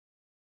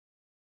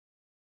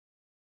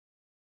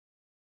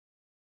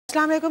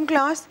Assalamu alaikum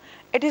class.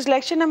 It is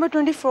lecture number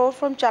 24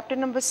 from chapter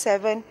number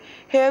 7.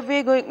 Here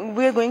we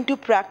are going to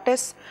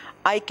practice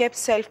ICAP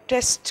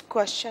self-test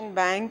question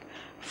bank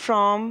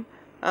from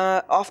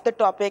of the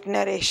topic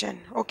narration.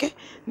 Okay,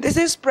 this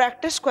is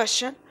practice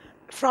question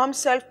from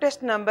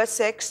self-test number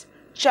 6,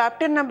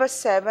 chapter number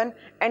 7,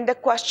 and the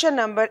question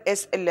number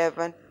is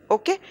 11.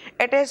 Okay,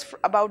 it is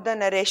about the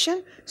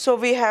narration. So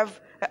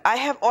I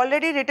have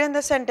already written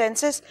the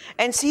sentences,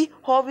 and see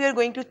how we are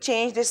going to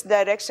change this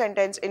direct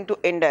sentence into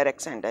indirect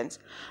sentence.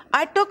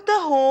 I took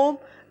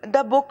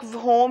the book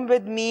home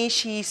with me,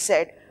 she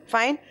said.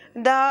 Fine.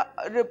 The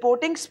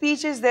reporting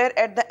speech is there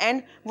at the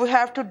end. We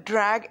have to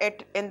drag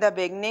it in the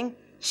beginning.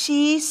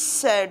 She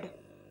said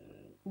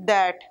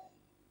that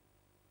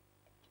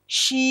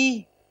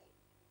she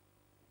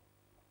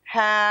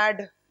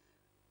had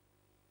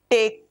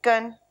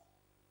taken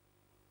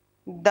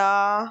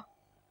the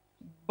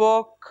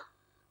book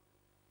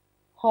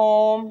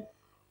home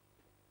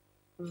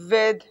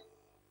with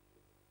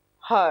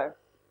her.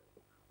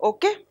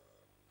 Okay,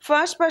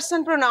 first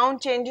person pronoun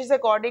changes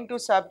according to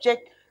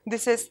subject.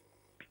 This is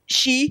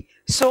she,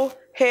 so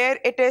here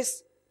it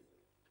is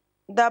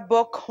the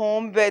book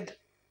home with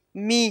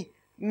me.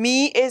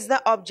 Me is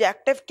the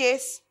objective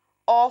case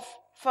of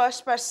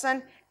first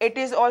person. It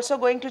is also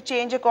going to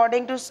change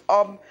according to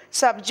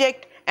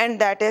subject, and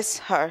that is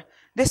her.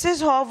 This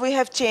is how we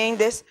have changed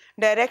this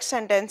direct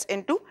sentence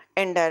into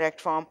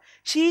indirect form.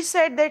 She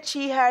said that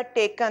she had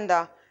taken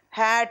the.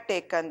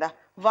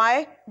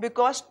 Why?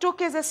 Because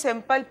took is a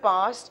simple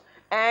past,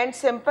 and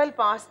simple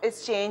past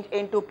is changed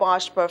into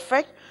past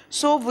perfect.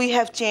 So we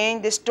have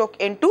changed this took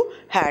into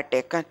had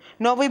taken.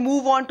 Now we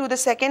move on to the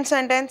second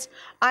sentence.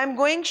 I'm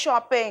going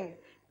shopping.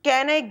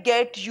 Can I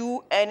get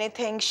you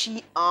anything?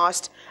 She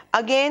asked.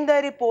 Again, the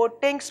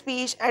reporting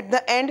speech at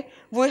the end,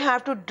 we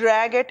have to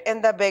drag it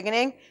in the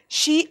beginning.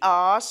 She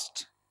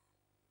asked.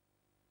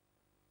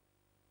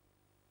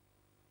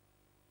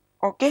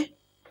 Okay.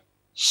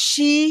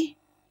 She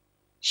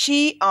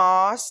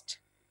asked.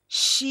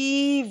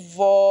 She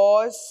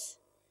was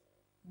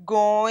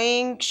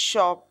going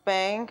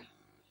shopping.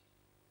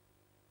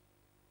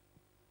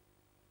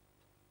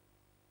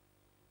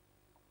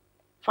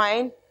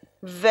 Fine.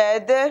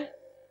 Whether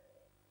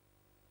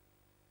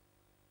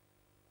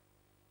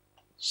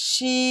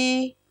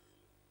she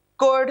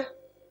could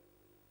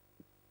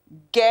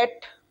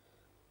get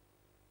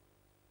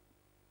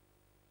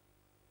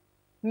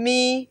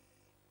me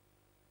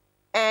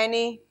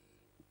anything.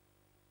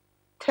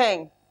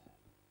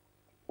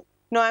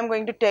 Now I'm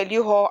going to tell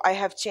you how I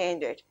have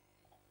changed it.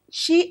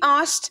 She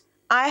asked,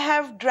 I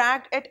have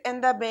dragged it in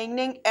the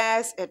beginning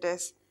as it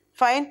is.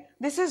 Fine.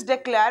 This is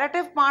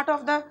declarative part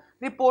of the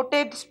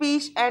reported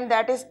speech, and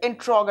that is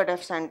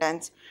interrogative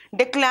sentence.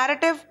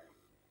 Declarative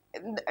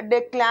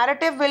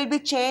will be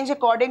changed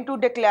according to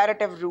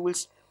declarative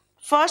rules.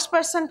 First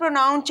person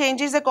pronoun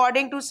changes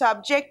according to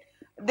subject.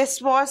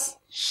 This was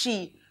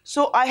she.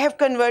 So I have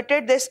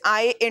converted this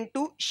I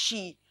into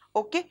she.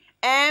 Okay.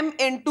 Am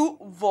into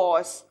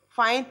was.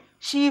 Fine.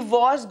 She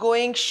was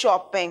going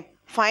shopping.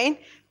 Fine.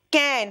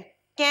 Can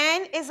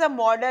is a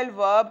modal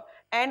verb,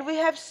 and we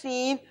have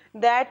seen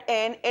that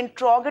in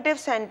interrogative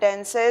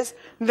sentences,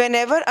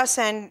 whenever a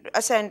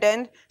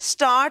sentence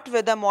start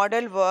with a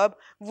modal verb,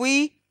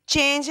 we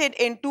change it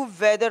into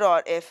whether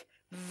or if.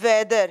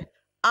 Whether.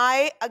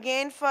 I,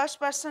 again first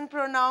person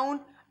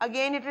pronoun,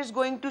 again it is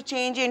going to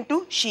change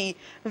into she.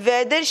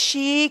 Whether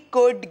she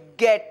could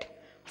get.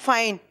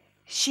 Fine.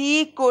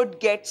 She could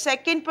get.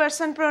 Second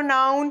person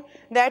pronoun,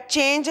 that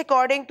change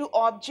according to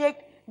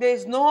object. There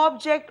is no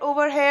object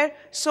over here,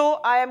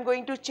 so I am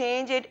going to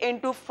change it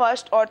into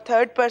first or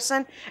third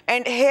person,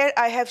 and here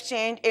I have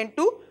changed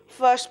into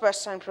first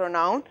person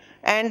pronoun,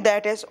 and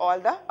that is all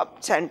the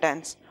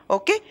sentence.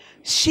 Okay.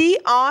 She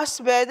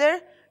asked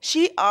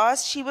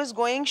she was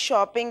going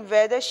shopping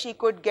whether she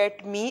could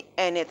get me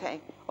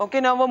anything.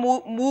 Okay, now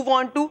we'll move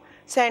on to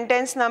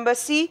sentence number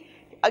C.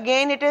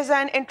 Again it is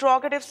an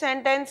interrogative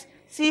sentence.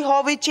 See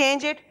how we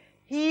change it.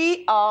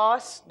 He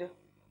asked.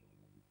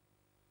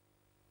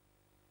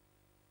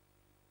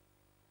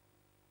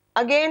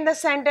 Again the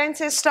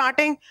sentence is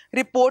starting,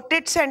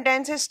 reported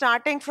sentence is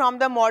starting from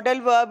the modal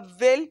verb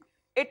will.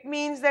 It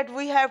means that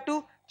we have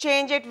to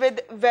change it with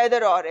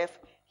whether or if.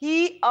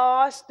 He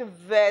asked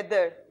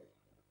whether.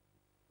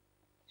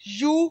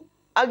 You,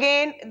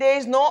 again there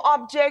is no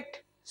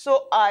object,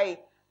 so I.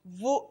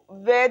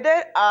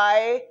 Whether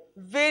I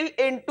will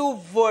into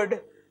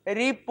would.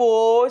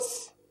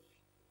 Repose.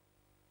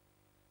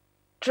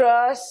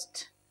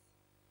 Trust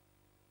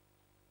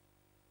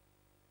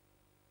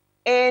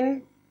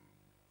in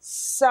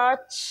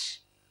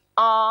such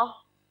a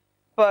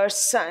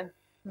person.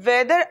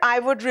 Whether I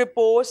would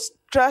repose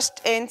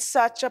trust in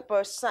such a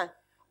person.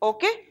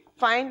 Okay,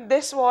 fine.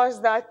 This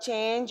was the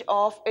change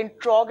of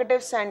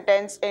interrogative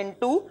sentence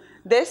into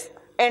this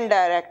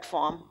indirect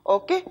form.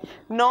 Okay,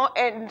 now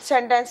in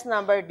sentence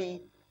number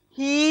D.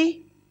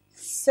 He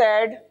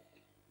said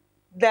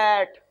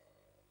that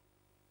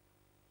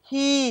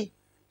he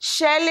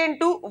shall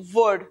into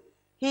would.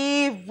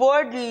 He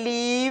would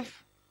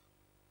leave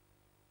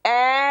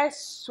as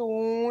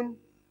soon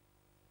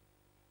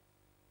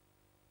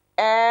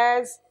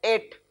as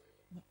it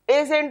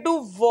is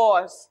into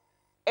was,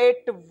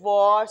 it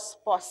was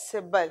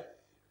possible.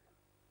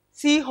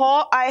 See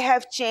how I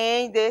have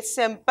changed this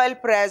simple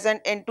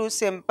present into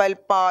simple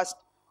past.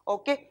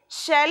 Okay,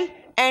 shall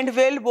and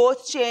will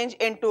both change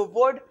into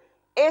would,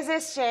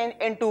 is changed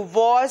into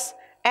was,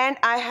 and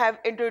I have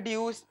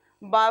introduced,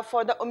 but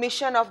for the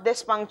omission of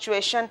this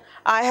punctuation,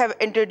 I have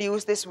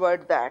introduced this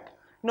word that.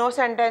 No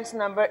sentence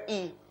number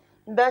E.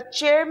 The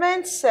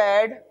chairman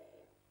said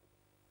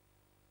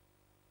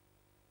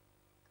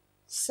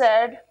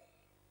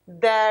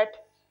that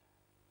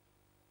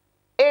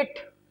it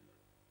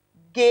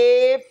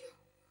gave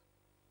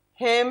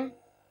him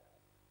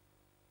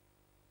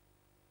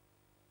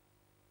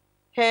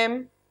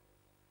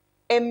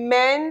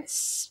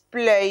immense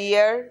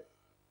pleasure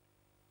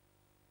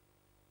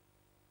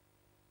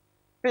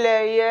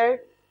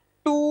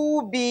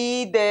to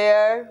be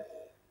there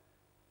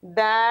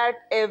that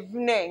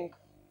evening.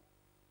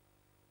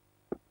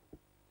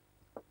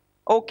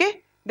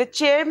 Okay, the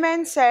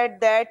chairman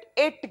said that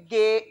it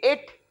gave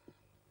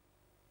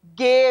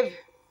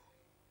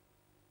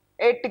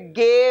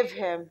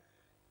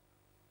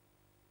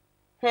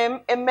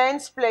him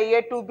immense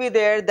pleasure to be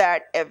there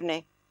that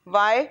evening.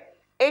 Why?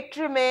 It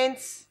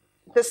remains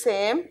the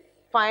same.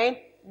 Fine.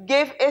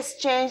 Give is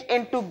changed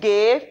into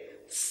gave.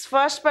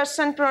 First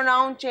person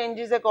pronoun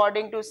changes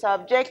according to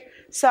subject.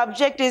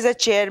 Subject is a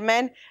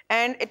chairman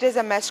and it is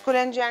a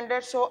masculine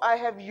gender. So I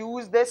have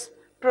used this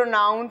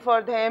pronoun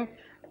for them.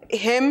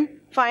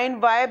 Him.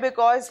 Fine. Why?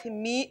 Because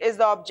me is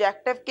the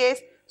objective case.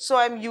 So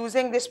I'm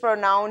using this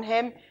pronoun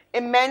him.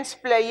 Immense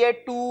pleasure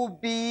to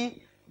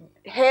be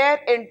here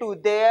into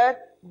there,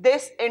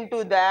 this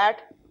into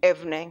that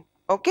evening.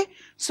 Okay,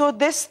 so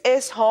this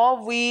is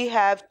how we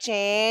have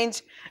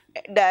changed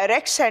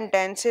direct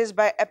sentences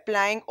by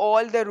applying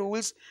all the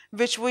rules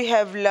which we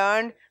have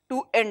learned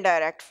to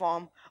indirect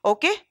form.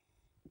 Okay.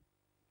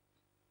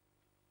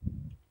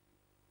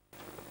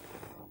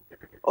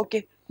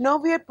 Okay, now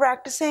we are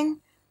practicing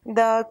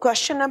the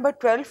question number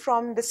 12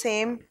 from the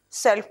same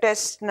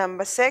self-test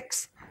number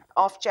 6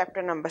 of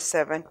chapter number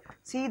 7.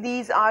 See,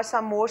 these are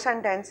some more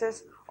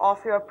sentences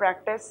of your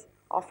practice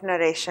of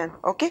narration.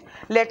 Okay,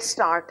 let's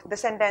start. The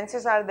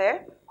sentences are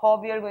there,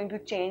 how we are going to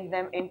change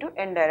them into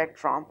indirect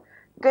form.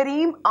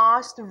 Kareem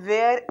asked,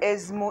 where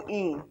is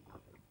Mu'in?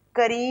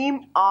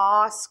 Kareem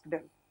asked,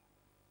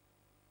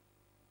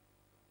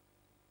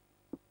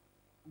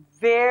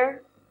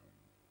 where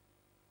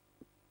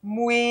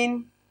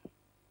Mu'in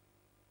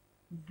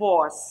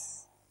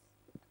was.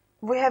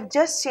 We have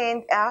just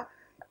changed a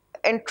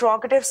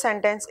interrogative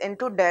sentence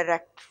into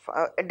direct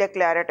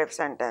declarative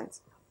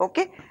sentence.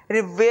 Okay,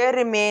 where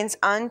remains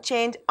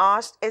unchanged,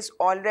 asked is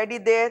already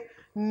there,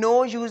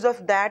 no use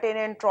of that in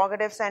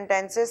interrogative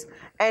sentences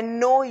and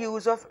no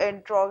use of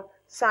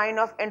sign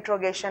of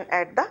interrogation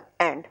at the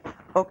end.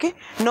 Okay,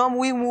 now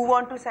we move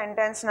on to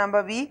sentence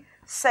number B.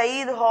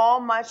 Saeed, how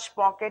much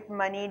pocket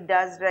money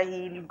does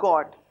Raheel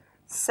got?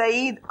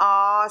 Saeed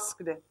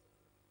asked,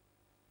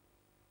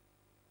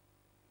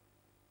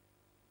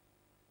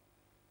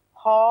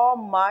 how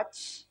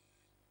much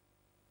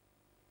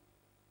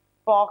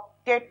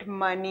pocket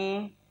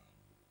money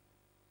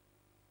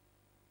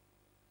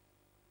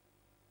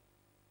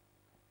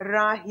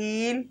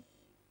Raheel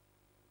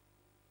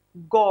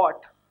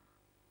got,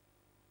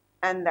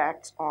 and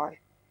that's all.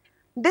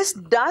 This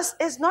does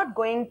is not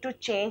going to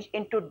change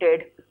into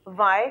did.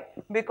 Why?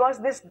 Because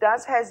this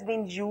does has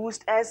been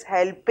used as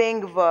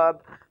helping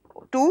verb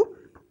to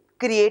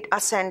create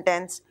a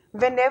sentence.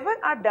 Whenever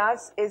a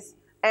does is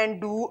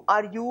and do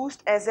are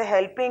used as a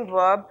helping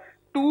verb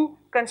to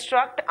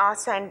construct a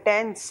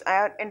sentence,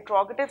 an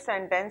interrogative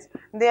sentence,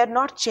 they are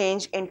not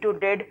changed into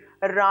did.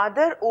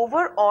 Rather,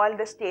 overall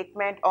the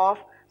statement of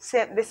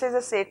this is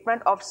a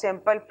statement of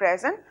simple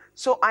present,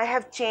 so I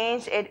have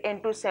changed it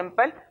into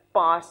simple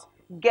past.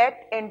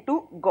 Get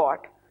into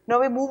got. Now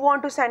we move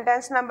on to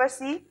sentence number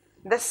C.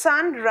 The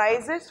sun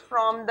rises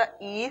from the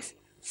east,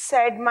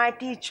 said my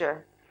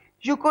teacher.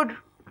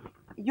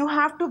 You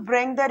have to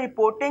bring the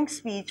reporting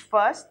speech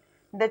first.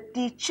 The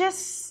teacher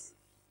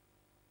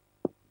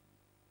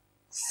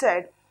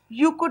said.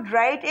 You could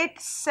write it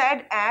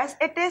said as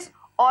it is,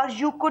 or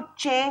you could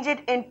change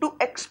it into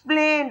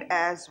explained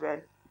as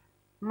well.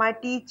 My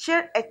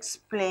teacher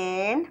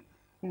explained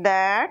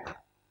that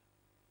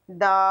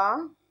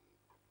the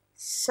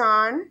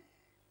sun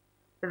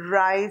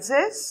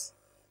rises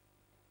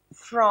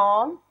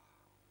from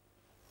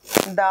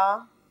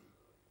the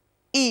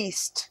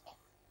east.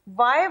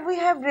 Why we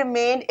have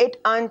remained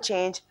it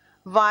unchanged?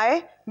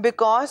 Why?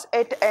 Because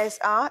it is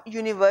a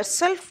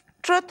universal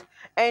truth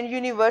and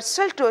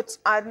universal truths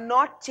are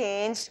not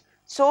changed.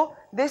 So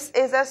this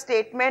is a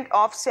statement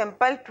of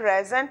simple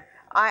present.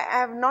 I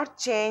have not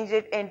changed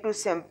it into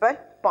simple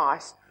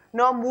past.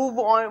 Now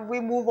we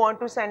move on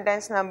to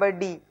sentence number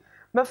D.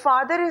 My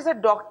father is a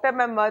doctor,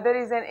 my mother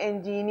is an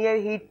engineer,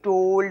 he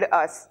told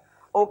us.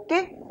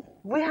 Okay,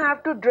 we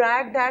have to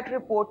drag that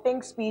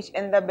reporting speech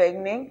in the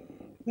beginning.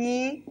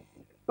 He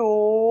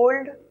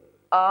told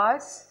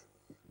us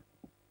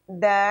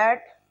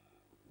that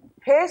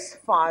his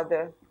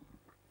father.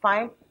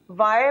 Fine.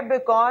 Why?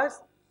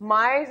 Because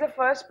my is a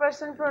first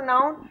person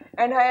pronoun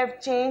and I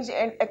have changed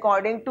it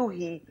according to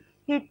he.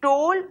 He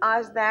told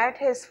us that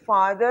his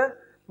father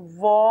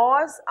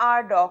was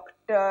a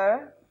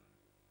doctor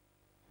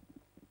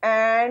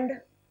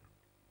and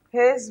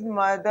his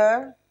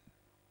mother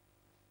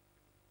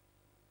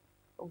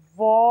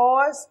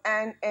was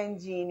an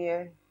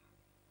engineer.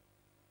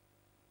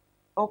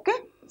 Okay.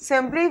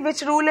 Simply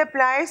which rule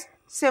applies?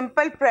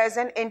 Simple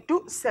present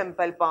into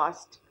simple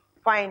past.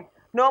 Fine.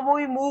 Now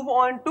we move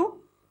on to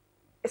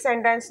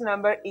sentence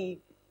number E.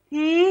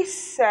 He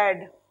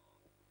said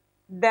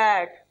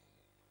that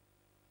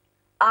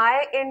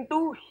I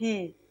into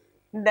he,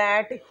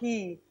 that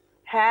he,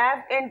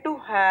 have into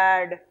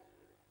had,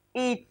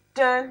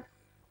 eaten,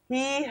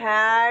 he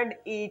had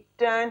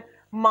eaten,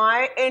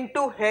 my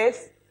into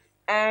his,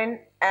 and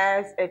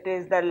as it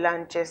is the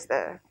lunch is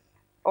there.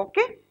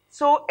 Okay,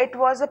 so it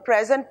was a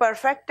present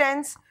perfect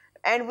tense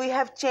and we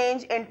have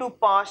changed into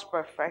past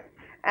perfect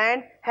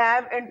and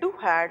have into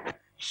had.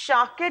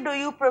 Shakir, do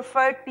you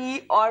prefer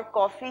tea or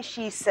coffee?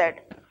 She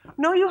said.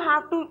 Now you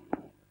have to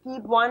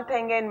keep one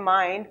thing in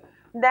mind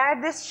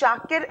that this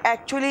Shakir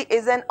actually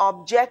is an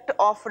object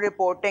of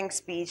reporting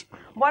speech.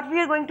 What we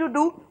are going to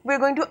do, we are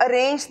going to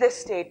arrange this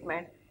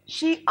statement.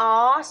 She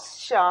asked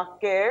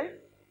Shakir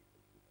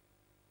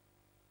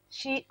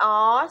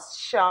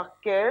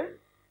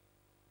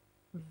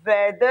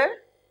whether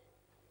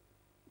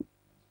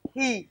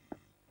he.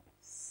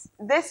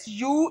 This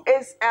you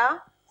is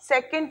a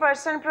second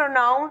person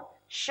pronoun.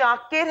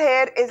 Shakir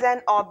here is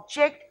an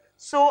object.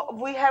 So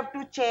we have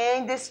to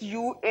change this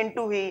you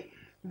into he.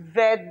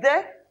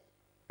 Whether,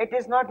 it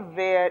is not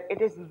where,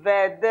 it is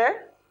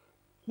whether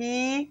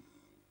he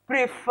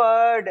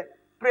preferred.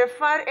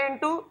 Prefer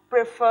into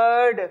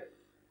preferred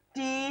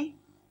tea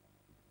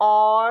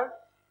or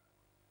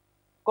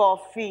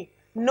coffee.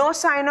 No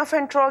sign of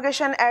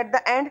interrogation at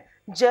the end,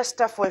 just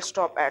a full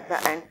stop at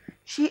the end.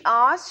 She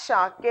asked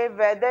Shakir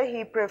whether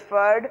he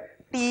preferred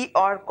tea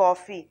or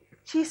coffee.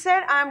 She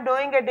said, I'm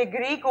doing a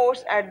degree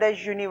course at the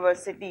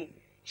university.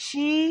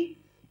 She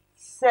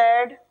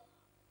said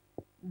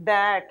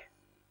that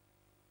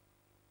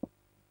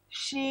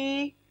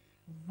she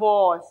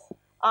was.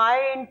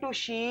 I into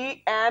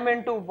she, am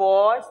into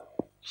was.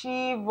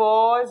 She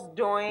was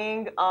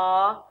doing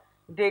a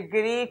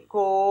degree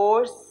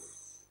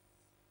course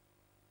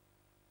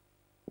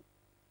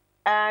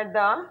at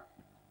the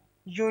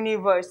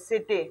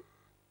university.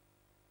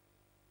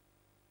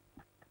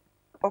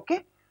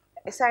 Okay.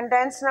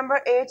 Sentence number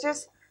 8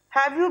 is,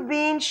 have you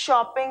been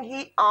shopping?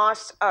 He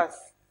asked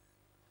us.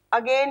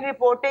 Again,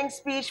 reporting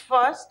speech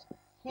first.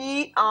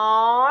 He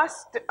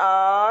asked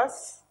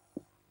us.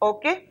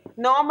 Okay.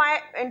 Now my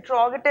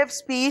interrogative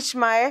speech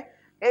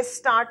is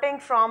starting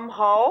from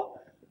how.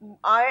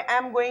 I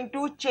am going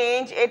to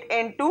change it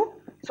into,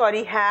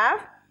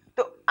 have.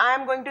 So I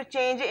am going to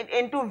change it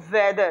into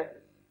whether.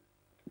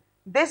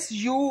 This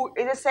you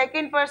is a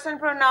second person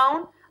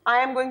pronoun. I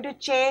am going to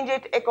change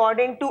it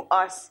according to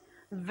us.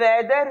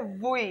 Whether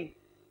we.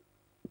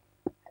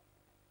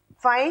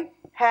 Fine.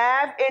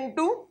 Have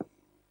into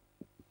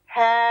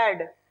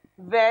had.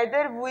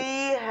 Whether we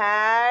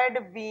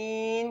had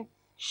been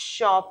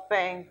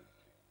shopping.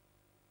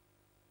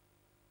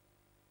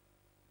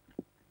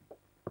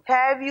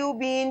 Have you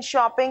been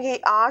shopping? He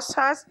asked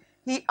us.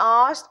 He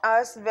asked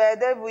us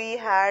whether we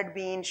had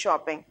been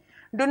shopping.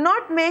 Do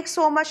not make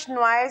so much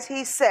noise,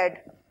 he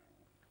said.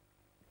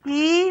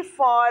 He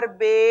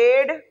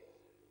forbade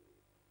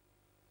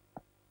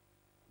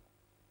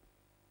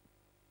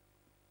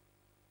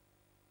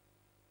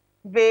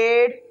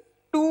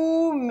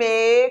to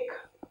make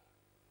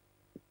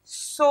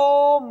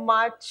so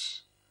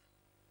much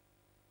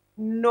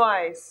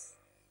noise.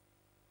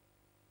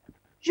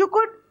 You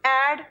could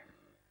add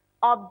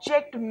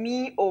object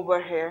me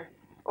over here.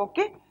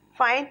 Okay,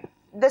 fine.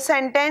 The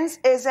sentence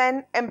is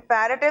an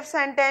imperative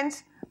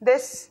sentence.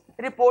 This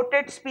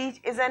reported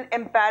speech is an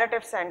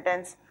imperative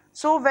sentence.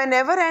 So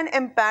whenever an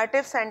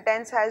imperative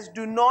sentence has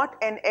do not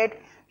in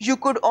it, you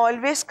could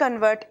always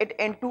convert it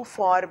into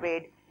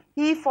forbade.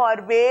 He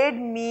forbade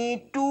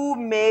me to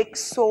make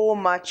so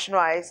much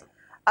noise.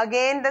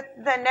 Again,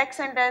 the next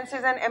sentence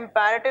is an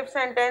imperative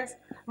sentence.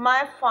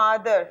 My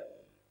father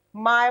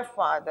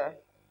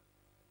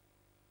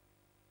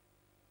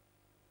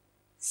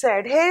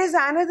said. Here is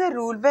another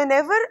rule.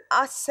 Whenever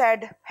a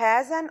said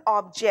has an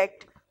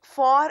object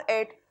for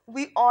it,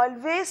 we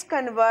always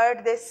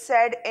convert this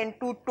said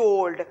into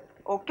told.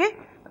 Okay.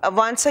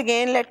 Once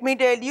again, let me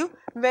tell you,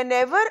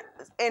 whenever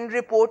in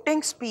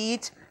reporting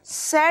speech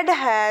said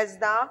has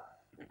the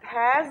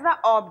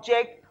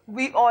object,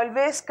 we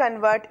always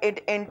convert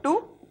it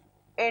into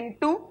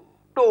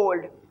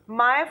told.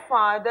 My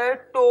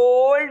father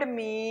told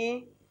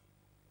me,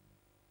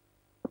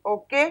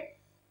 okay,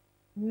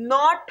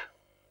 not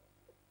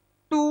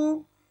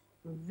to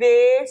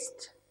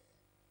waste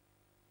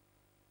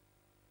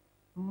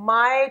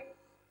my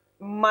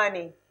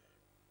money.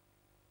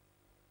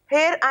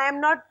 Here I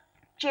am not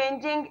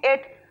changing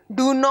it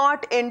do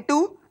not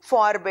into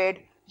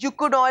forbade. You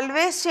could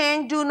always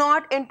change do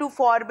not into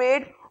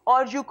forbade,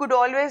 or you could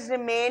always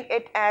remain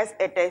it as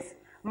it is.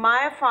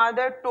 My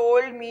father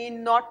told me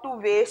not to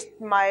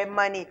waste my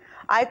money.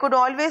 I could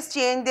always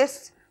change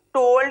this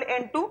told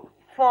into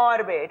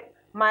forbade.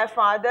 My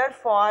father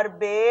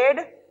forbade.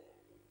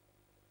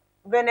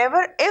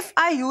 Whenever, if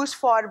I use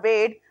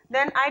forbade,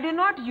 then I do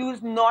not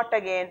use not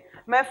again.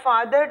 My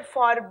father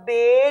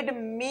forbade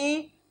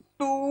me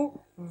to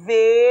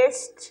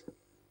waste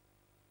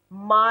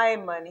my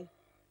money.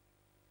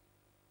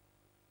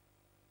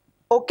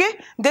 Okay,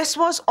 this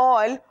was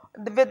all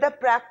with the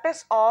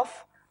practice of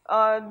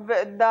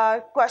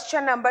the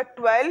question number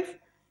 12,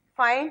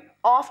 fine,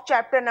 of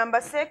chapter number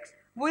 6.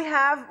 We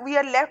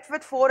are left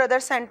with 4 other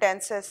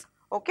sentences.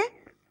 Okay,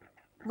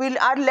 we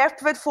are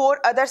left with 4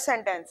 other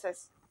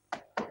sentences.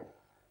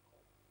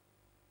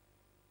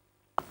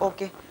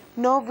 Okay,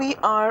 now we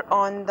are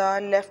on the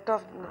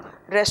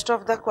rest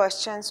of the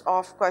questions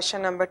of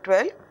question number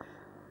 12.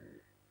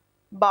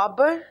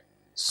 Babar,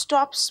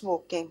 stop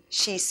smoking,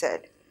 she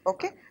said.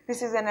 Okay,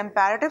 this is an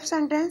imperative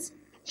sentence.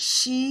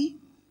 She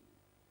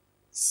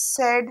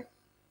said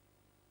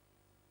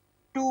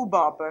to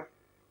Babar.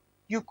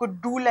 You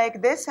could do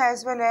like this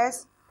as well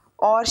as,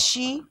 or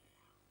she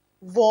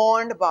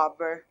warned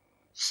Babar.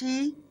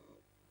 She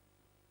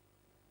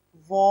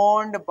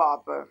warned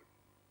Babar.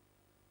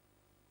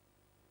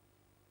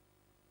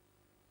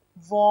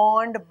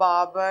 Warned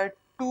Babar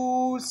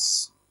to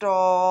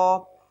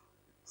stop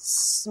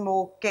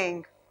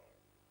smoking.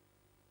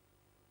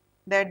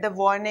 That the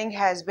warning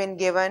has been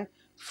given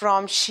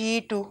from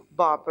she to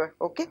Babar.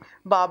 Okay,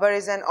 Babar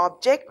is an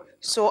object,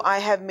 so I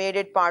have made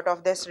it part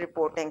of this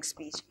reporting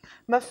speech.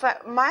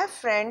 My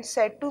friend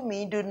said to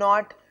me, do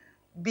not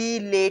be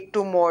late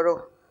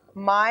tomorrow.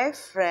 My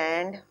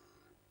friend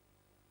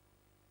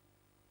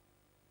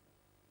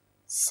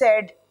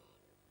said,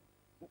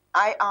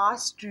 I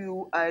asked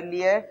you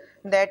earlier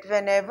that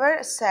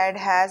whenever said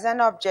has an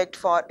object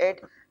for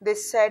it,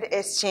 this said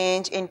is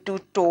changed into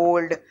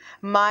told.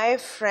 My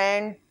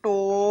friend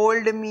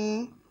told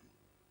me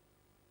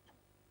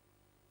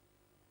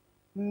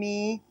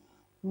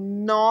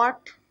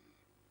not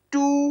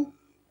to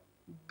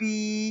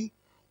be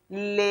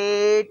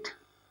late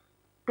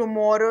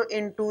tomorrow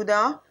into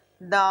the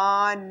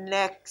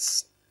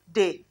next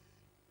day.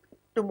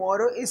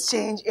 Tomorrow is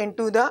changed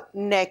into the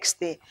next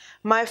day.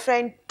 My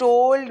friend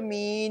told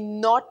me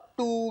not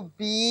to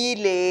be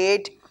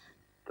late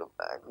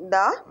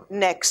the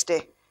next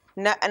day.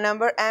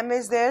 Number M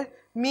is there.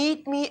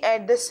 Meet me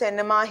at the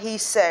cinema, he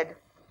said.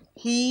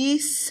 He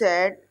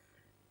said,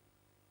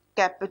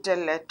 capital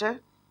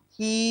letter.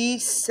 He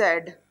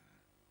said,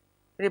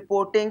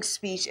 reporting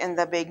speech in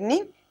the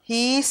beginning.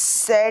 He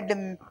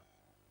said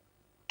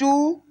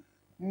to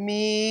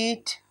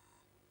meet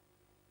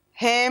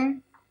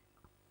him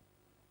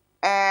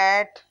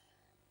at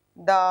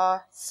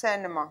the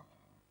cinema.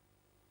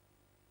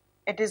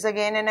 It is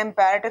again an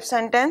imperative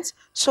sentence,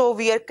 so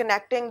we are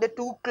connecting the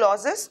 2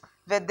 clauses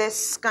with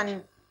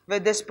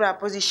this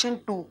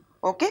preposition to.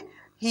 Okay,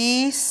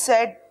 he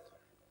said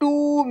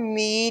to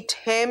meet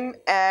him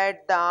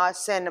at the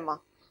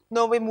cinema.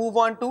 Now we move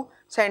on to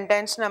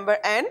sentence number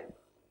N.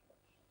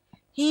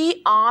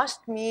 He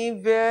asked me,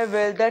 where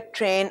will the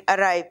train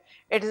arrive?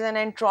 It is an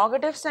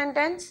interrogative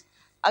sentence.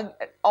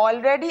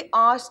 Already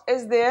asked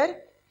is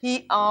there.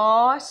 He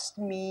asked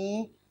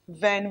me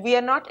when. We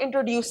are not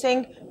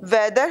introducing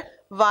whether.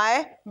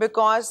 Why?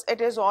 Because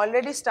it is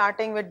already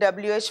starting with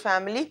WH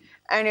family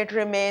and it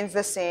remains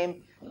the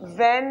same.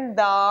 When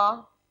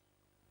the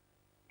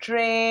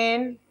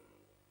train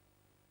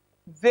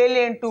will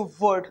into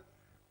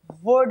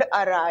would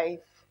arrive.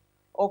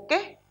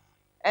 Okay?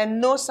 And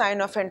no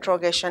sign of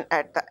interrogation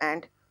at the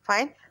end.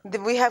 Fine.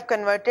 We have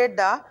converted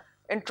the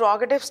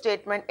interrogative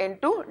statement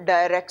into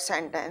direct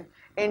sentence,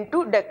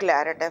 into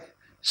declarative.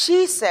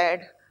 She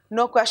said,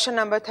 no, question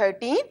number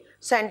 13,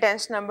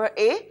 sentence number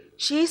A.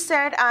 She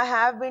said, I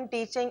have been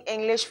teaching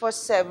English for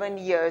 7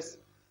 years.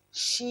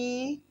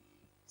 She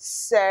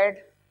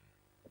said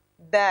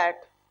that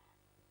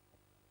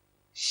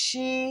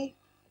she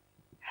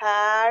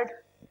had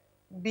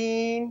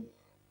been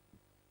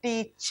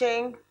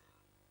teaching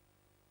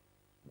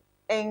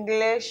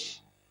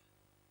English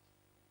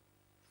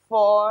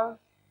for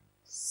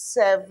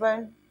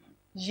 7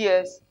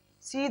 years.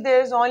 See,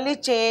 there is only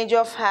change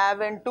of have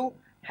into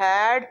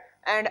had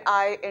and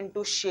I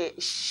into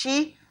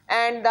she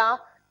and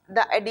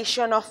the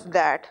addition of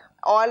that.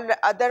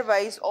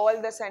 Otherwise,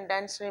 all the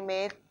sentence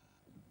remains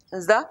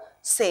the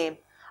same.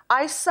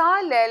 I saw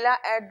Leila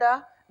at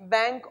the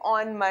bank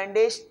on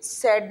Monday,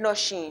 said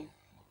Nosheen.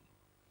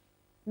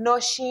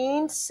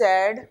 Nosheen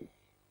said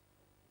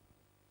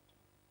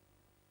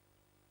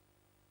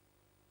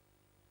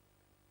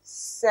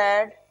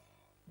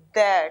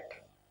that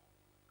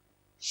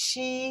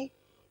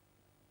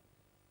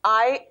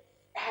I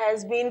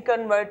has been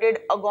converted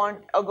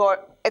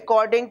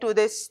according to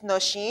this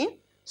Nosheen,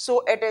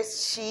 so it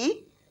is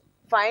she.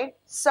 Fine.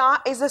 Sa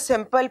is a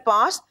simple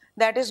past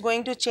that is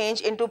going to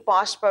change into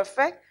past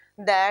perfect.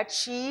 that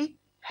she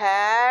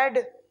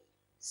had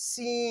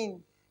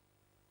seen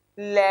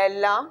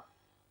Leila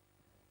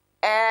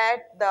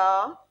at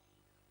the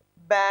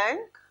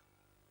bank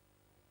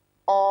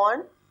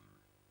on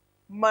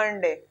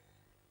Monday.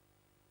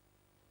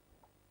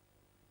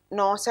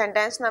 Now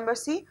sentence number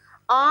C.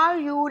 Are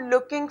you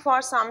looking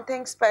for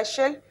something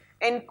special?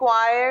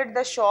 Inquired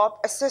the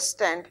shop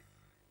assistant.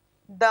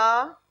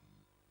 The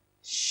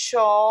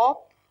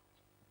shop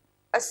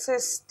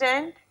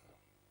assistant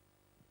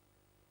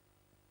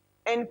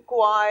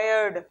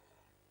inquired.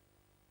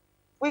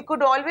 We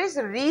could always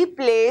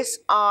replace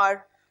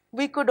our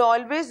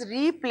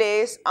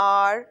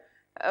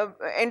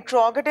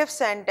interrogative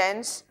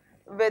sentence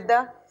with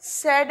the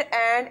said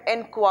and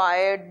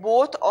inquired.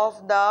 Both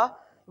of the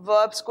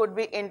verbs could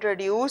be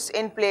introduced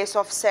in place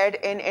of said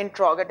in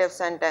interrogative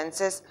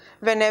sentences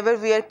whenever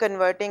we are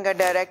converting a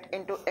direct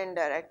into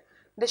indirect.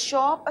 The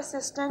shop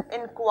assistant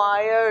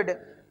inquired.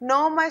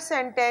 Now my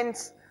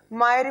sentence,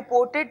 my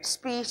reported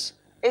speech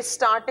is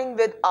starting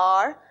with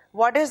are.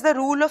 What is the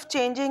rule of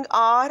changing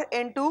are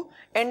into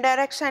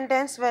indirect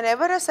sentence?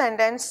 Whenever a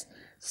sentence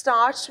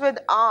starts with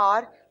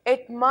are,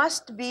 it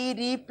must be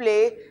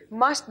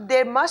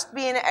there must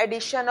be an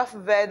addition of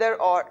whether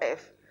or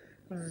if.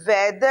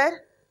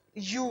 Whether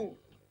you,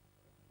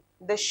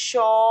 the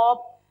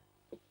shop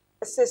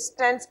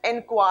assistants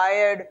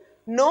inquired.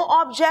 No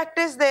object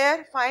is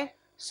there, fine.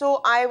 So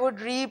I would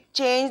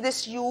change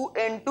this you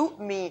into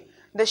me.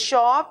 The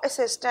shop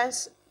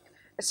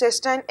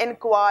assistant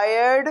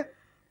inquired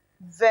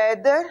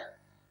whether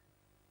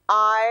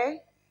I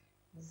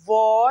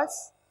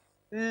was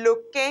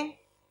looking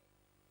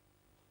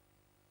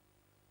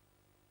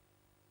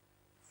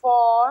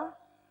for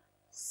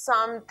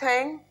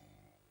something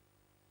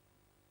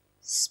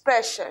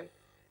special.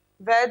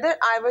 Whether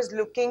I was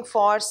looking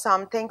for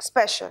something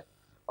special.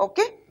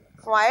 Okay?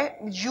 Why?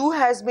 You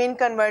has been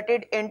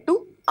converted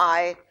into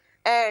I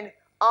and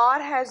are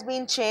has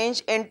been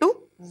changed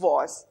into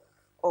was.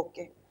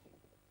 Okay.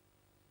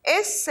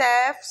 Is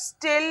Saif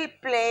still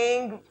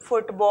playing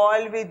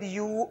football with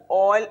you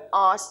all?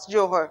 Asked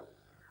Johar.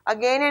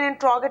 Again an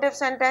interrogative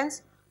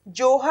sentence.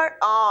 Johar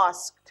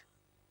asked.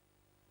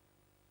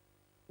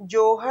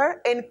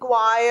 Johar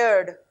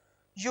inquired.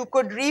 You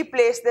could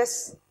replace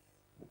this.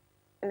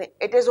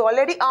 It is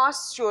already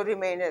asked, so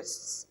remain it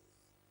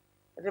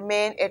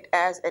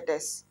as it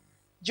is.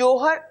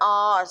 Johar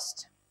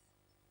asked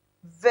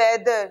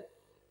whether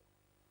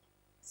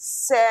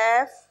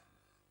Saif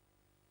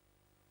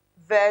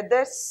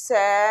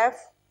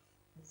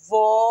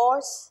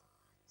was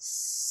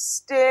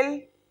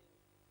still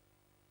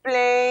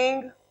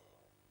playing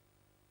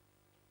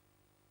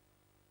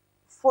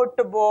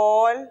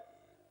football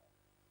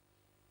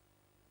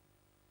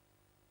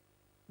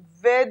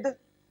with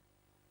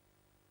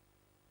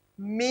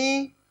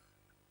me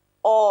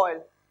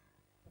all.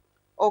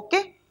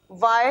 Okay?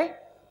 Why?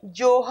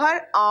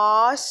 Johar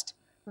asked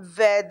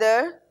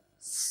whether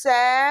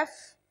Saif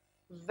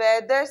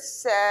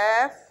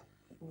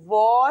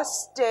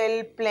was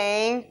still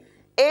playing.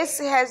 Is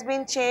has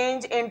been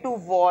changed into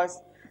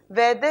was.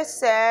 Whether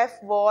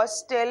Saif was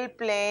still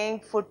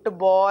playing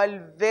football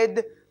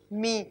with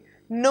me.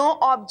 No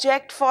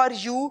object for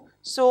you,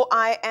 so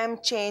I am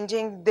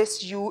changing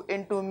this you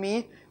into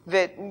me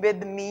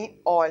with me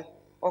all.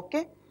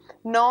 Okay?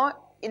 Now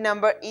in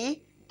number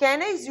E,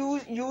 can I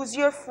use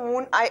your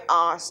phone? I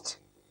asked.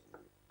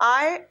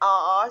 I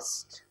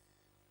asked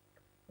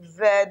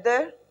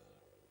whether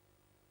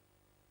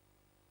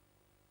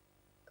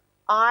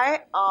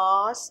I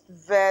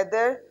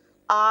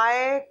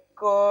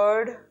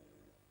could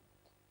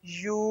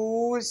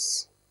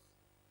use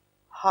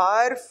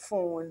her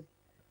phone.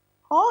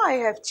 Oh, I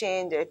have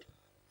changed it.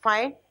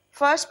 Fine.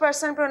 First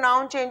person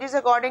pronoun changes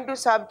according to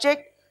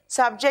subject.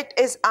 Subject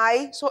is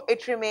I, so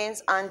it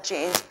remains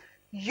unchanged.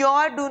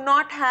 Your do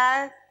not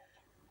have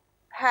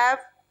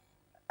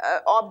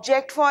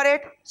object for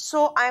it,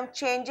 so I'm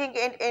changing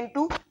it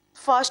into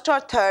first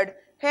or third.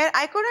 Here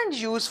I couldn't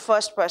use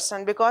first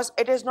person because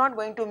it is not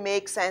going to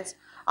make sense.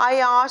 I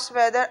asked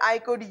whether I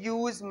could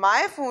use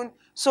my phone,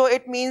 so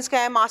it means I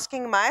am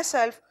asking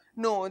myself.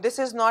 No, this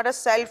is not a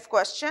self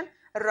question.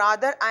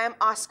 Rather, I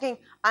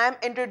am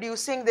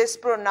introducing this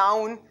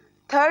pronoun,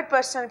 third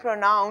person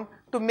pronoun,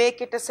 to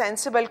make it a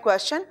sensible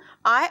question.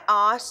 I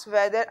asked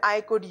whether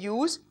I could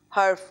use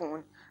her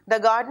phone. The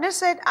gardener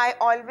said, I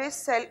always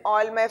sell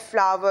all my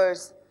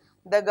flowers.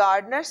 The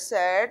gardener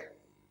said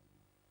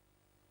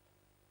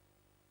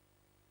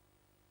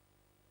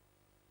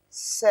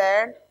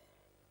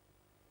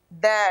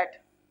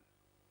that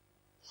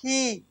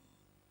he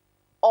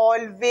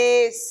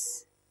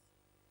always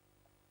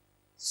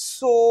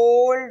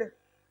sold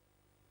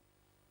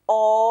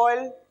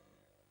all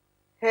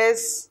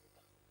his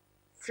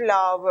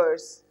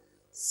flowers.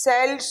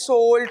 Sell,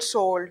 sold,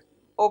 sold.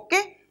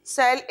 Okay?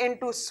 Sell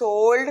into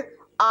sold.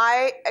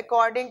 I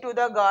according to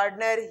the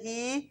gardener,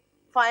 he,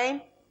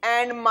 fine,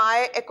 and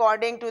my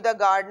according to the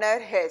gardener,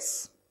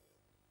 his.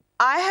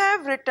 I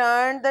have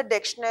returned the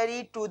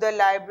dictionary to the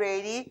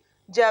library,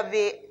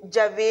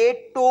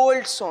 Javed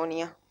told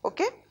Sonia.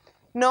 Okay?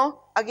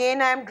 No,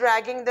 again I am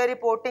dragging the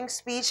reporting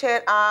speech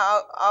here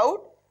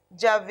out.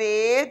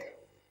 Javed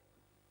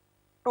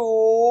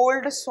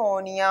told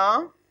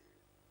Sonia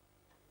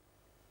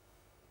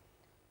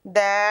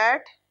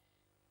that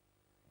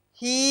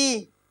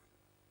he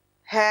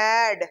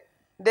had,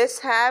 this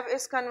have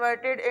is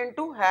converted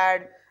into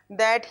had,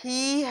 that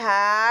he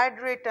had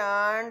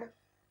returned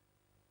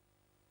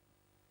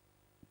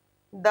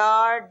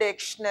the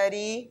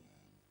dictionary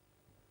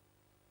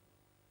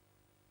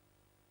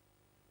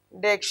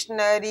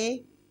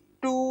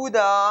to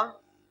the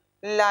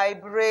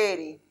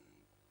library.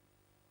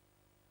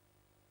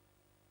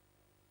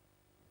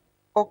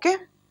 Okay,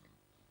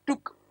 to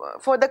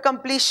for the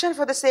completion,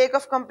 for the sake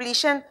of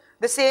completion,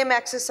 the same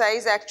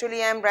exercise,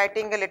 actually I am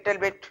writing a little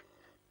bit.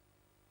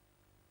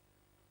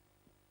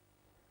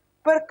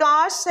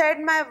 Prakash said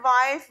my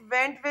wife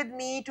went with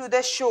me to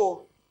the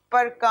show.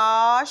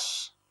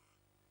 Prakash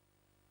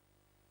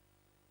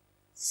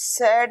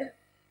said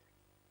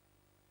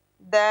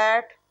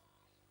that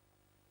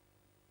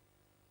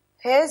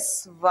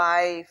his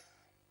wife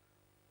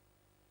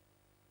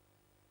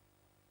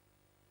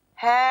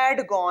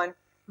had gone.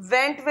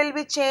 Went will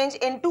be changed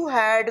into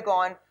had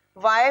gone.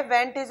 Why?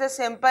 Went is a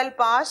simple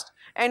past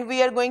and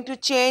we are going to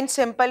change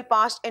simple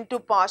past into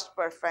past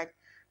perfect.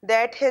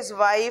 That his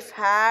wife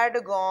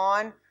had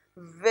gone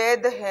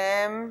with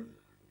him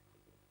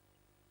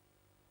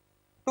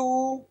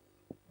to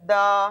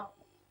the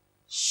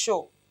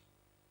show.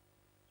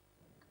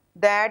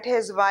 That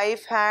his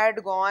wife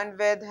had gone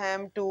with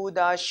him to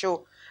the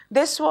show.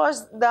 This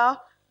was the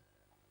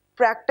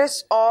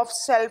practice of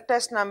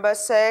self-test number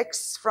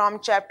 6 from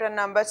chapter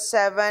number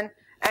 7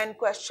 and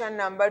question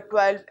number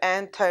 12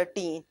 and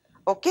 13.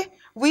 Okay,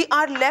 we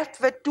are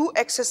left with 2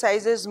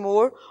 exercises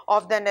more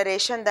of the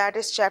narration, that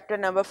is chapter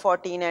number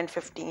 14 and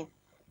 15.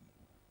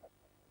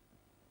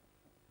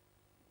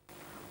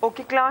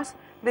 Okay class,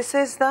 this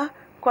is the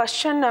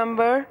question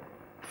number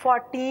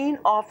 14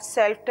 of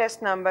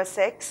self-test number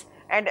 6,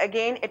 and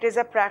again it is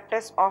a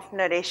practice of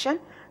narration.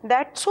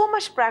 That so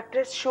much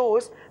practice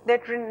shows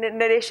that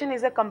narration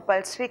is a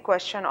compulsory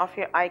question of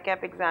your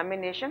ICAP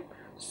examination.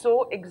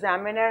 So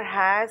examiner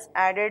has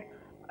added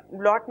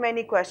lot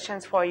many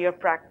questions for your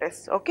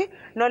practice. Okay,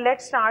 now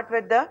let's start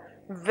with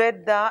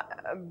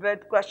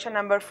question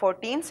number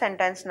 14,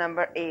 sentence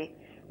number A.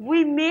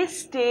 We may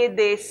stay,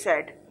 they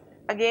said.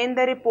 Again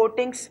the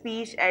reporting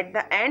speech at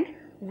the end,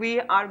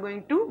 we are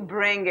going to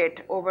bring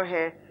it over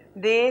here.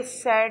 They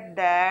said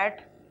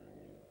that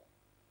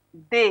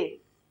they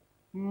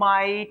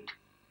might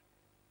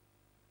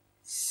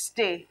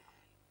stay.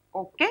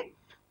 Okay,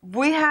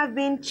 we have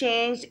been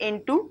changed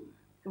into,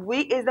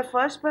 we is the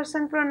first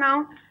person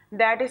pronoun,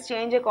 that is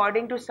changed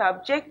according to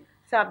subject.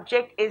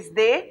 Subject is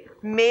they,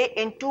 may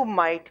into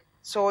might.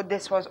 So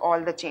this was all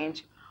the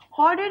change.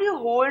 How did you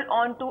hold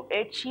on to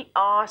it? She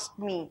asked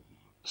me.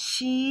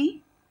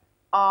 She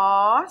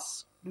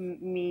asked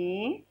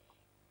me.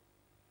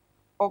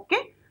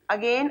 Okay,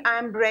 again I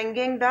am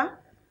bringing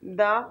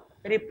the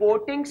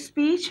reporting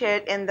speech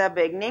here in the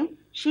beginning.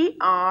 She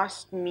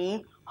asked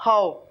me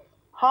how.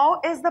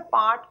 How is the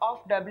part of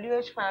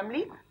WH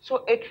family,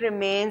 so it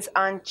remains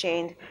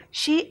unchanged.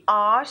 She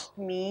asked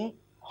me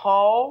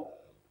how.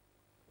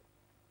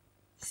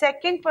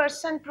 Second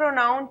person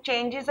pronoun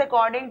changes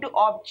according to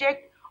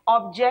object.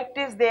 Object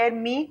is there,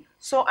 me,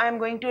 so I am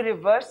going to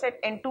reverse it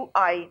into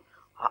I.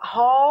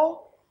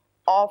 How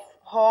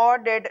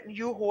did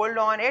you hold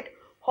on it?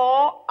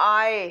 How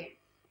I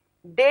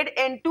did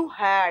into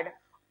had.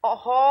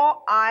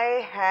 How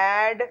I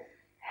had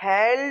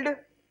held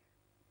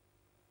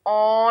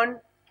on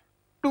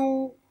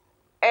to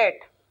it.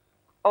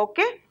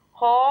 Okay,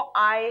 how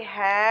I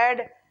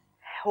had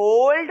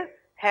hold,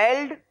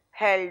 held,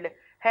 held.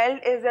 Held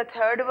is the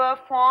third verb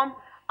form.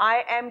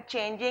 I am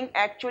changing,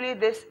 actually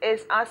this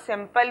is a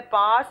simple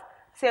past.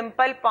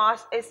 Simple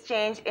past is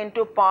changed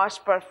into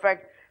past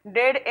perfect.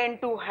 Did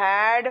into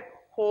had,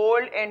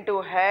 hold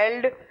into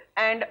held,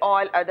 and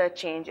all other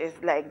changes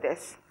like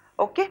this.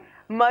 Okay,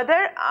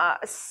 mother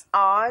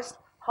asked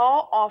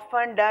how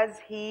often does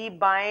he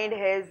bind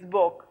his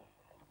book.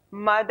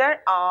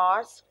 Mother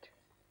asked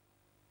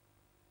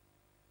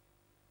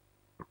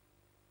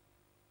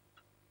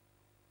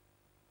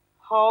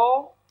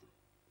how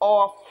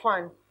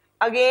often.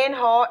 Again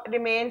how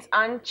remains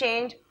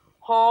unchanged.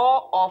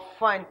 How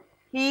often.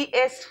 He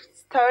is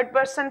third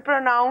person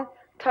pronoun.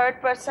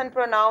 Third person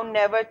pronoun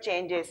never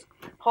changes.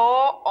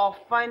 How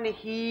often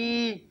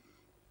he.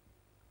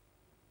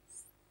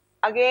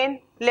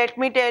 Again let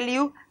me tell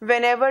you,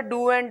 whenever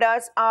do and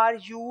does are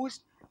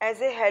used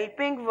as a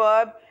helping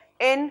verb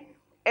in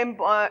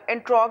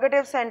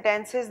interrogative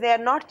sentences, they are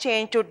not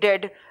changed to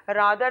did.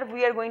 Rather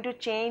we are going to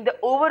change the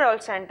overall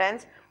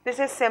sentence. This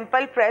is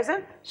simple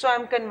present, so I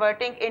am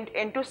converting it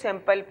into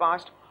simple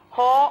past.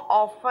 How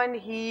often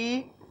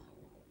he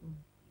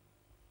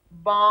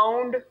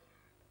bound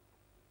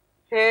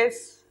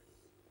his,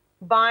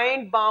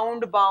 bind,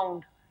 bound,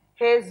 bound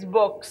his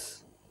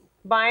books.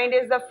 Bind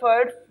is the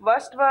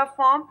first verb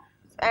form.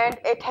 and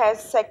it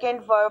has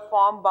second verb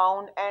form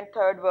bound and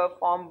third verb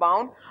form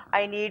bound.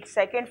 I need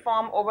second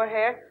form over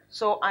here,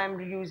 so I'm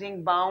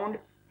using bound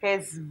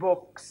his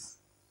books.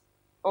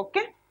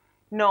 Okay?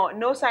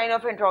 No sign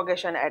of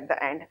interrogation at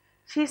the end.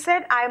 She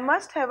said, I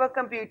must have a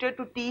computer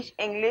to teach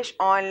English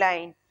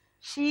online.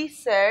 She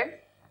said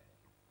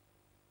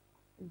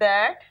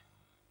that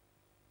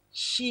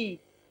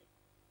she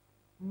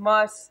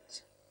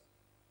must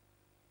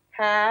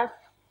have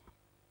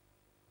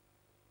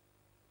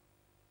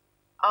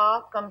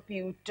a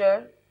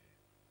computer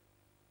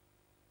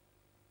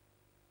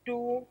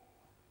to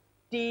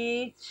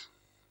teach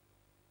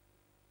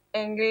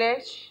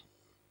English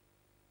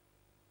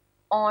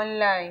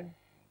online.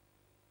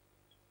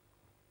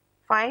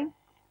 Fine.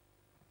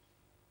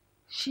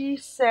 She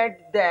said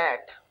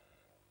that.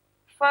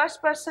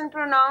 First person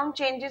pronoun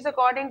changes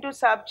according to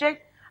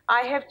subject.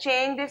 I have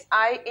changed this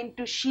I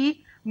into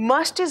she.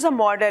 Must is a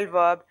modal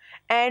verb,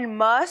 and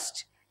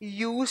must,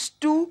 used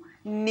to,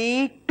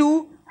 need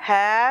to,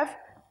 have,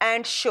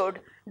 and should.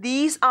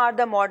 These are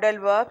the modal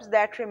verbs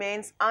that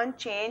remains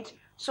unchanged.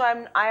 So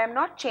I am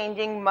not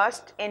changing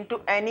must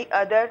into any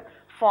other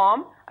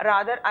form.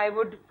 Rather, I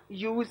would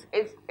use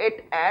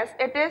it as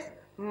it is,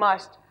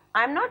 must.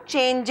 I'm not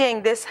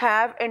changing this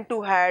have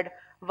into had.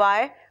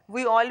 Why?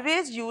 We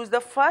always use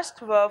the first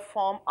verb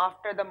form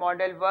after the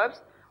modal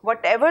verbs,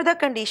 whatever the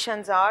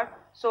conditions are.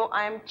 So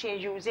I am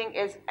using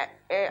is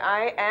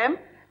I am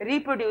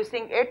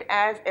reproducing it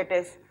as it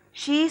is.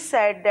 She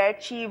said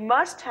that she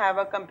must have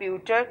a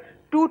computer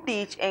to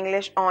teach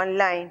English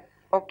online.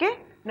 Okay?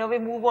 Now we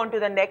move on to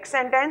the next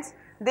sentence.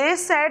 They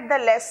said the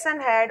lesson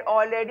had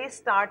already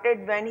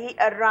started when he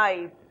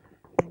arrived.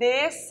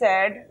 They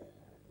said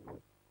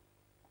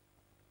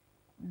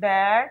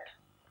that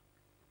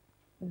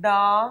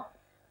the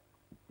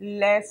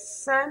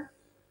lesson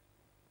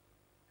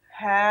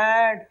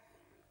had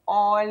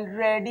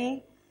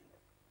already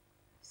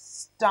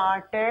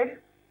started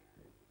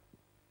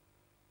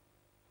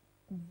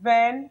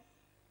when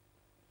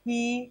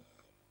he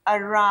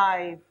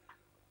arrived.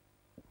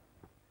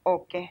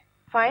 Okay,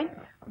 fine.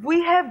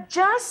 We have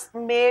just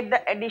made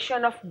the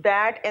addition of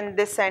that in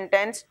this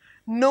sentence.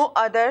 No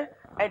other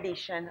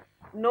addition,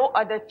 no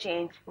other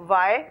change.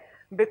 Why?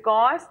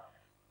 Because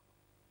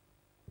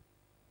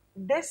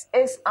this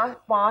is a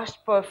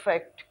past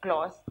perfect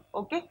clause.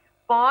 Okay,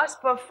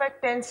 past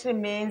perfect tense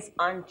remains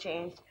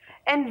unchanged,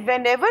 and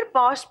whenever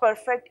past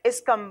perfect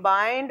is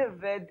combined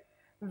with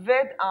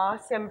a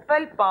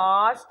simple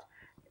past,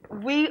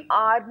 we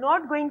are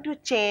not going to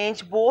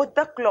change both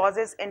the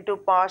clauses into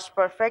past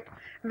perfect.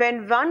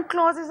 When one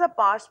clause is a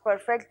past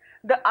perfect,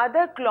 the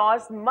other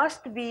clause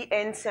must be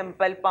in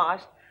simple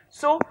past.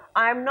 So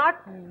I am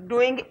not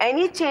doing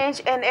any change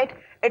in it.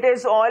 It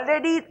is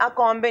already a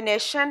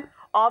combination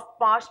of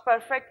past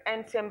perfect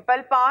and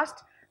simple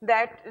past,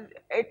 that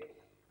it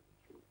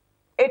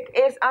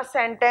is a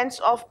sentence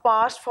of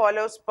past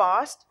follows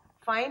past.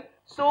 Fine.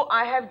 So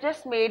I have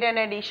just made an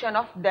addition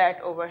of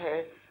that over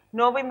here.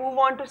 Now we move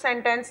on to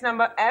sentence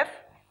number F.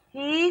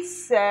 He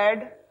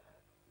said,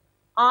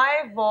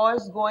 I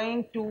was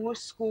going to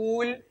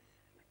school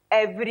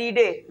every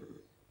day.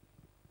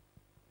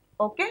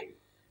 Okay.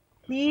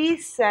 He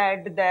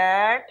said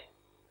that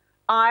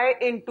I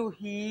into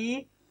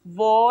he,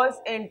 was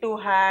into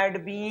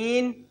had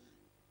been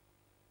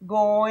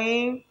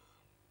going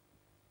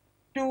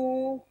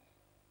to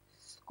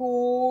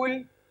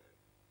school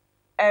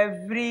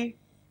every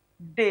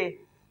day.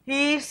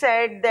 He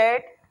said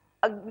that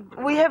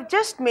we have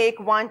just make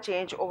one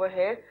change over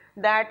here,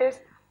 that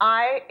is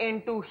I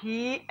into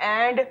he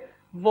and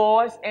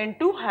was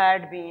into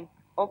had been.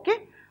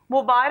 Okay.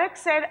 Mubarak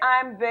said I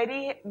am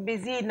very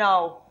busy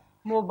now.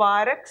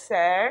 Mubarak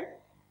said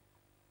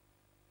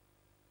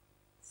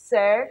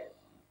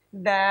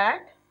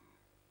that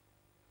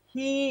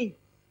he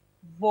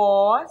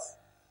was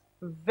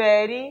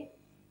very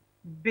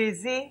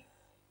busy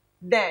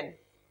then.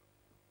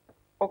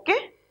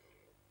 Okay.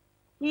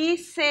 He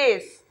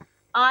says,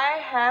 I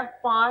have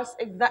passed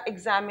the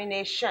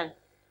examination.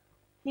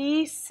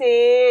 He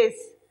says,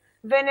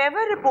 whenever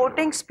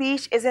reporting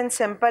speech is in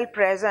simple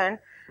present,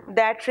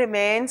 that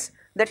remains,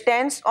 the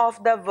tense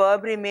of the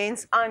verb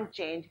remains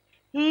unchanged.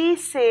 He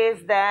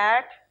says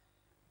that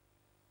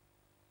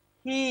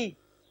he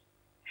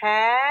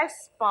has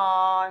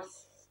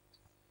passed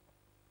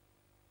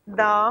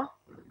the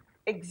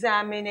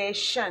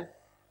examination.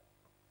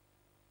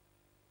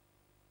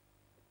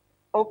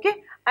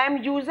 Okay, I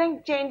am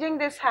changing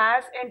this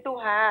has into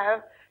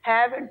have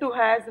into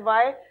has.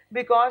 Why?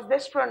 Because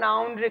this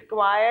pronoun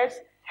requires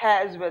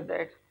has with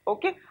it.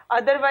 Okay,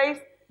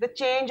 otherwise the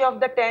change of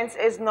the tense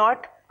is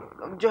not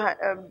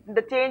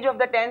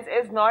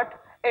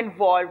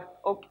involved.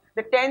 Okay,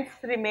 the tense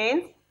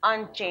remains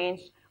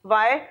unchanged.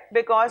 Why?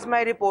 Because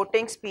my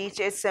reporting speech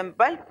is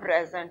simple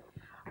present.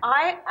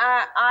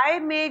 I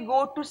may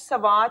go to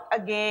Sawat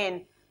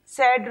again,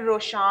 said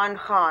Roshan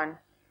Khan.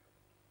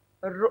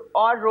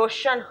 Or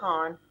Roshan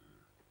Khan.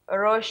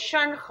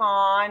 Roshan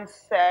Khan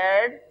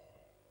said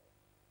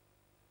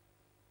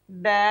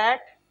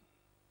that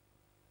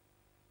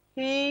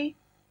he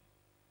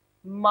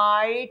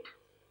might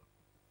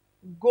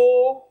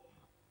go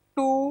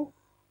to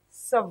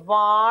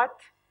Swat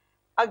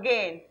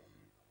again.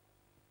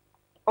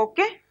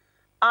 Okay.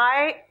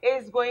 I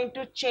is going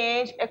to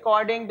change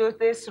according to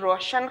this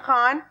Roshan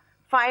Khan.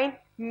 Fine.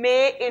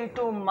 May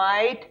into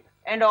might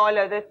and all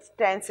other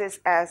tenses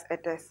as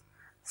it is.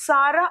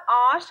 Sarah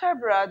asked her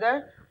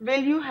brother,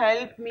 will you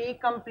help me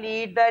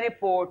complete the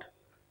report?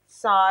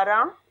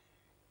 Sarah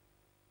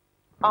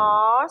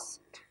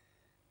asked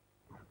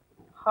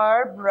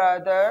her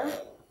brother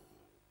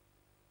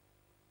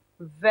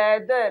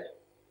whether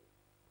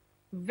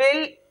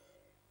will,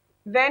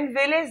 when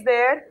will is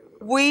there,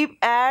 we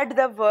add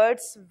the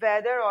words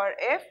whether or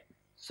if.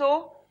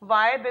 So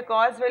why?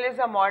 Because will is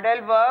a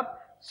modal verb.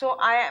 So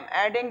I am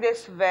adding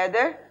this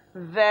whether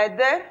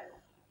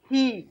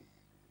he,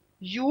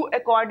 you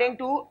according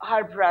to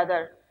her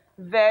brother,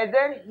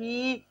 whether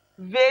he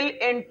will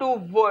into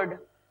would,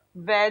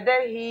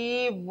 whether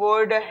he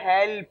would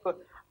help.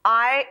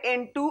 I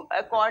into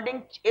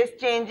according is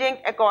changing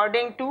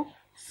according to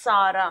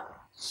Sarah.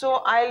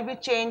 So I'll be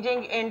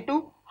changing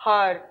into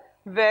her,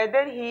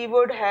 whether he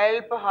would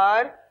help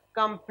her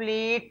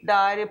complete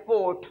the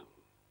report.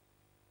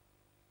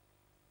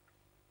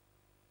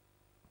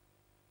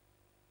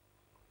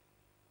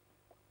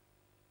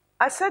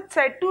 Asad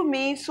said to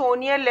me,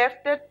 Sonia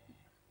left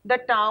the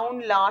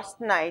town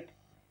last night.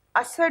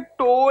 Asad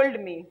told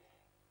me.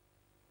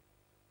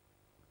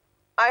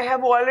 I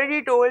have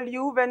already told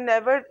you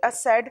whenever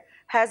Asad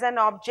has an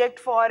object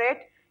for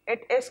it,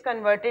 it is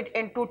converted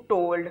into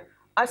told.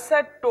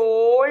 Asad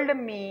told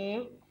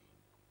me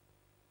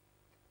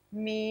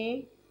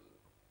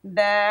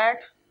that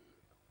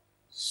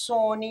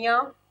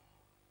Sonia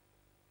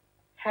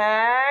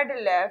had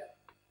left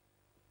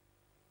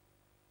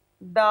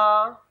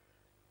the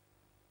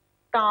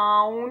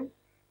town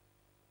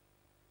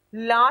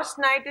last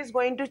night is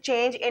going to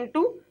change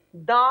into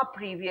the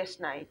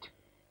previous night.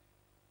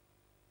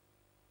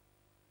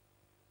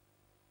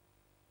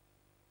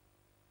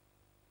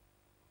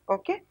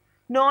 Okay.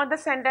 Now the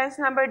sentence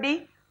number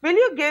D. Will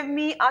you give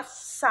me a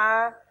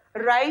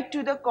ride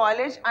to the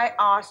college? I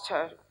asked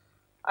her.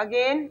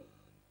 Again,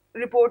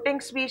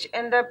 reporting speech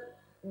in the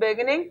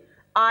beginning.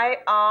 I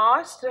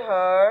asked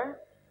her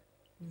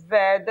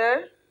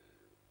whether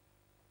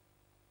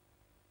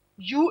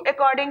you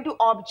according to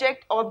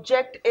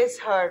object is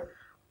her.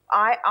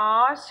 I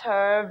asked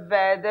her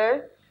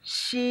whether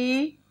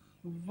she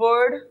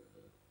would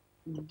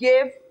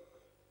give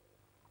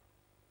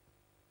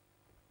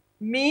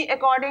me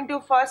according to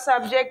first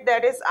subject,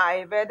 that is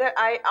I. Whether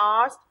I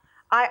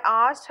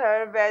asked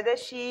her whether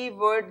she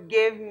would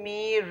give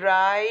me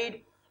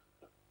ride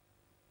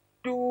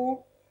to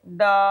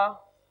the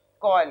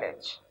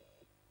college.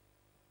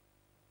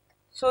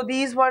 So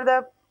these were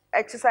the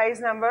exercise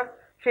number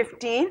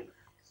 15.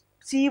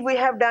 See, we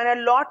have done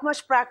a lot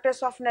much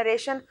practice of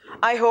narration.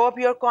 I hope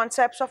your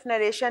concepts of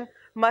narration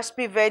must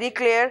be very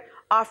clear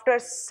after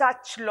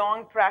such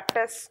long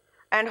practice,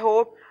 and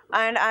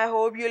I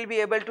hope you'll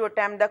be able to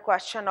attempt the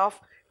question of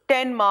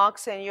 10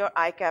 marks in your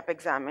ICAP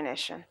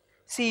examination.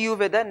 See you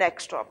with the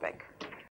next topic.